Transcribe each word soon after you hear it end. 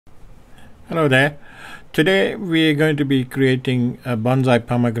Hello there. Today we are going to be creating a bonsai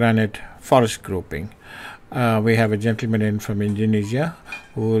pomegranate forest grouping. We have a gentleman in from Indonesia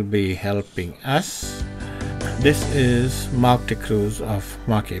who will be helping us. This is Mark de Cruz of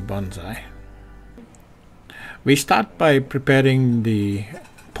Marque Bonsai. We start by preparing the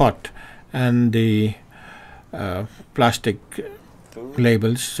pot and the plastic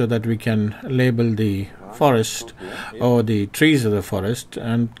labels so that we can label the forest or the trees of the forest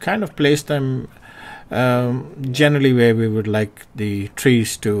and kind of place them generally where we would like the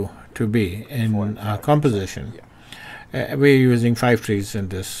trees to be in our composition. We're using 5 trees in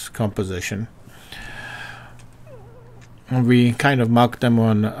this composition. We kind of mark them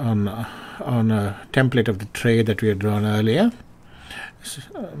on a template of the tray that we had drawn earlier.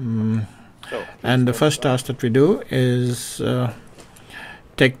 And the first task that we do is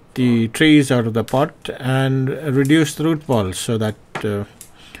take the trees out of the pot and reduce the root balls so that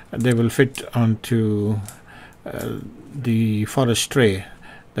they will fit onto the forest tray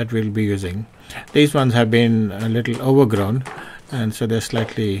that we'll be using. These ones have been a little overgrown and so they're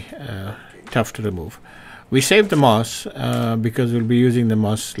slightly tough to remove. We save the moss because we'll be using the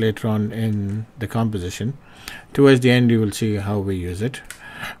moss later on in the composition. Towards the end you will see how we use it.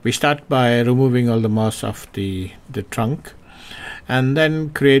 We start by removing all the moss off the trunk and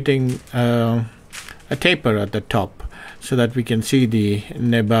then creating a taper at the top so that we can see the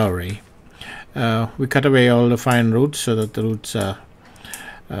nebari. We cut away all the fine roots so that the roots are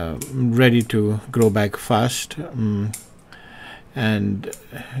ready to grow back fast and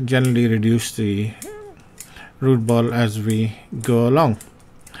generally reduce the root ball as we go along.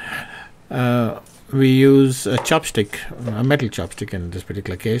 We use a chopstick, a metal chopstick in this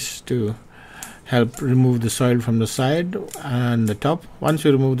particular case, to help remove the soil from the side and the top. Once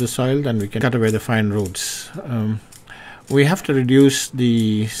we remove the soil, then we can cut away the fine roots. We have to reduce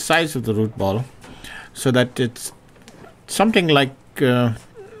the size of the root ball so that it's something like the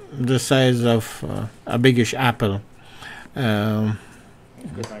size of a biggish apple. You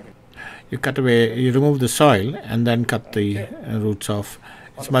cut away, you remove the soil and then cut the roots off.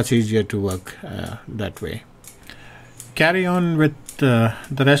 It's much easier to work that way. Carry on with the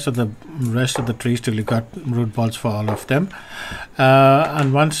rest of the trees till you got root balls for all of them.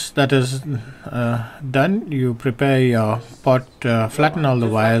 And once that is done, you prepare your pot, flatten all the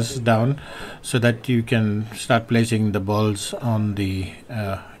wires down so that you can start placing the balls on the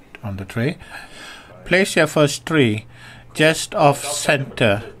tray. Place your first tree just off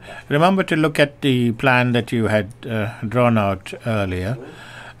center. Remember to look at the plan that you had drawn out earlier,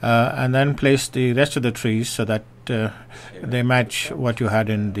 and then place the rest of the trees so that they match what you had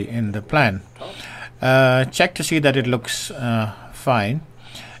in the plan. Check to see that it looks fine,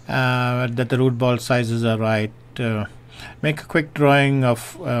 that the root ball sizes are right. Make a quick drawing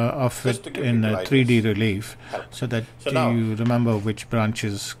of it in a 3D relief so that you remember which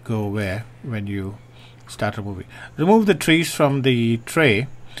branches go where when you start removing. Remove the trees from the tray,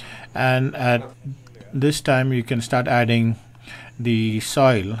 and at this time you can start adding the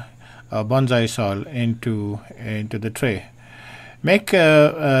soil, bonsai soil, into the tray. Make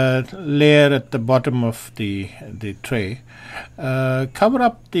a layer at the bottom of the tray. Cover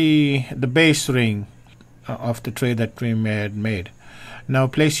up the base ring of the tray that we had made. Now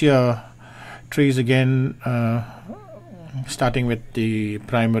place your trees again, starting with the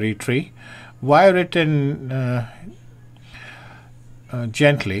primary tree. Wire it in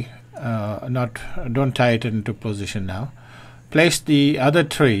gently, don't tie it into position now. Place the other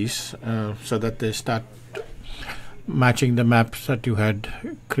trees so that they start matching the maps that you had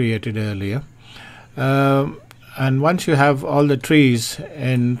created earlier. And once you have all the trees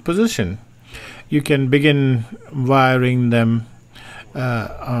in position, you can begin wiring them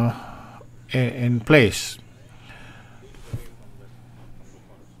in place.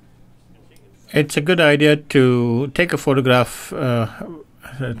 It's a good idea to take a photograph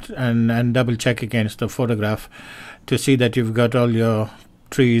and double check against the photograph to see that you've got all your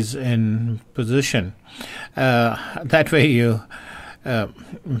trees in position. That way you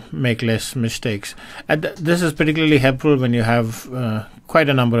make less mistakes. And this is particularly helpful when you have quite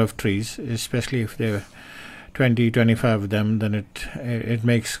a number of trees, especially if there are 20-25 of them. Then it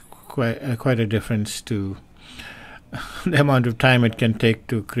makes quite a difference to the amount of time it can take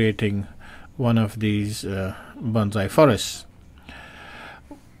to creating one of these bonsai forests.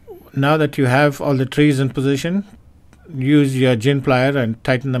 Now that you have all the trees in position, use your gin plier and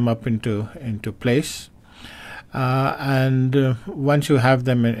tighten them up into place. And once you have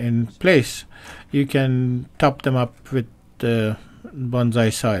them in place, you can top them up with the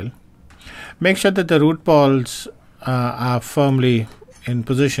bonsai soil. Make sure that the root balls are firmly in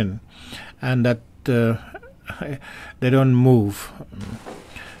position, and that they don't move.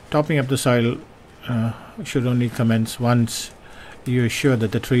 Topping up the soil should only commence once you're sure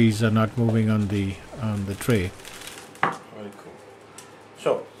that the trees are not moving on the tray. Very cool.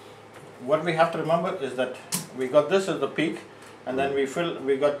 So what we have to remember is that we got this as the peak, and then we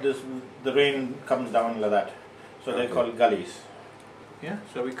got this, the rain comes down like that. So they're called gullies. Yeah.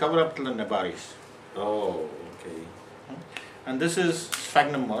 So we cover up till the nebaris. Oh, okay. And this is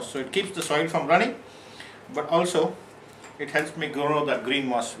sphagnum moss, so it keeps the soil from running, but also it helps me grow that green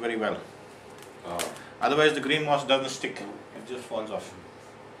moss very well. Otherwise the green moss doesn't stick, it just falls off.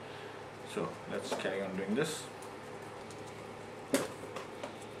 So let's carry on doing this.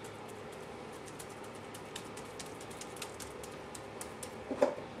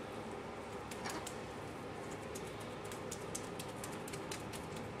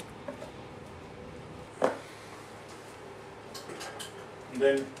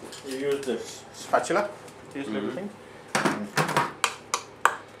 Then you use this spatula, these little things, and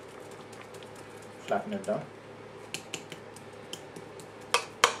flatten it down.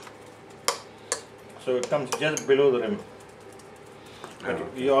 So it comes just below the rim, but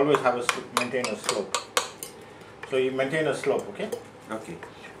you always have maintain a slope. So you maintain a slope, okay? Okay.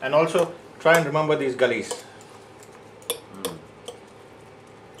 And also try and remember these gullies.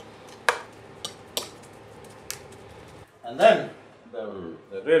 And then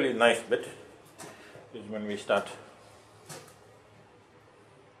the really nice bit is when we start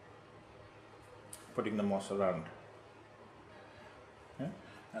putting the moss around. Yeah?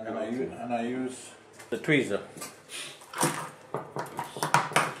 And then I use the tweezer.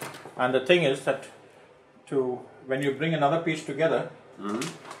 And the thing is that when you bring another piece together,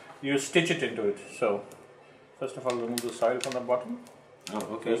 you stitch it into it. So first of all, remove the soil from the bottom.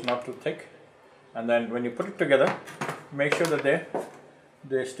 Oh, okay. It's not too thick. And then when you put it together, make sure that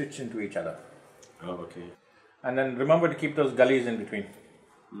they stitch into each other. Oh, okay. And then remember to keep those gullies in between.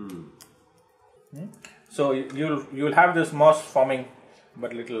 So you'll have this moss forming,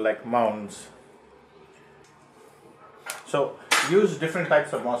 but little like mounds. So use different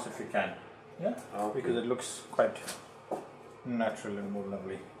types of moss if you can, yeah, because it looks quite natural and more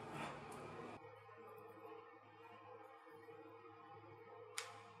lovely.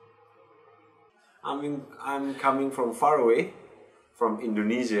 I'm coming from far away, from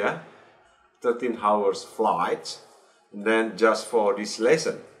Indonesia, 13 hours flight, and then just for this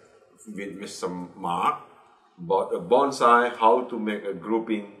lesson with Mr. Mark about a bonsai, how to make a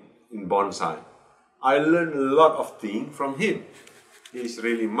grouping in bonsai. I learned a lot of things from him. He's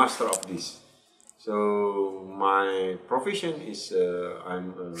really master of this. So my profession is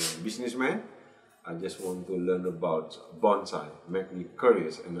I'm a businessman. I just want to learn about bonsai, make me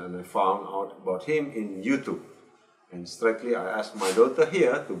curious, and then I found out about him in YouTube. And straightly I asked my daughter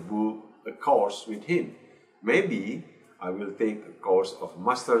here to book a course with him. Maybe I will take a course of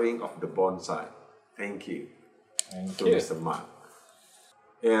mastering of the bonsai. Thank you. Thank to you. Mr. Mark.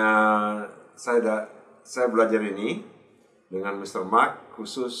 Ya, saya belajar ini dengan Mr. Mark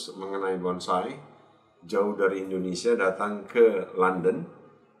khusus mengenai bonsai. Jauh dari Indonesia datang ke London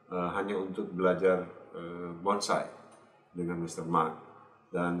hanya untuk belajar bonsai dengan Mr. Mark.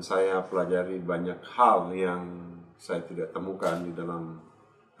 Dan saya pelajari banyak hal yang saya tidak temukan di dalam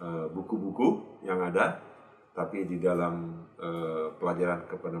buku-buku yang ada, tapi di dalam pelajaran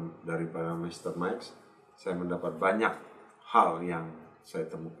daripada Mr. Max, saya mendapat banyak hal yang saya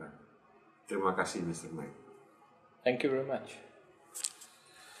temukan. Terima kasih Mr. Mike. Thank you very much.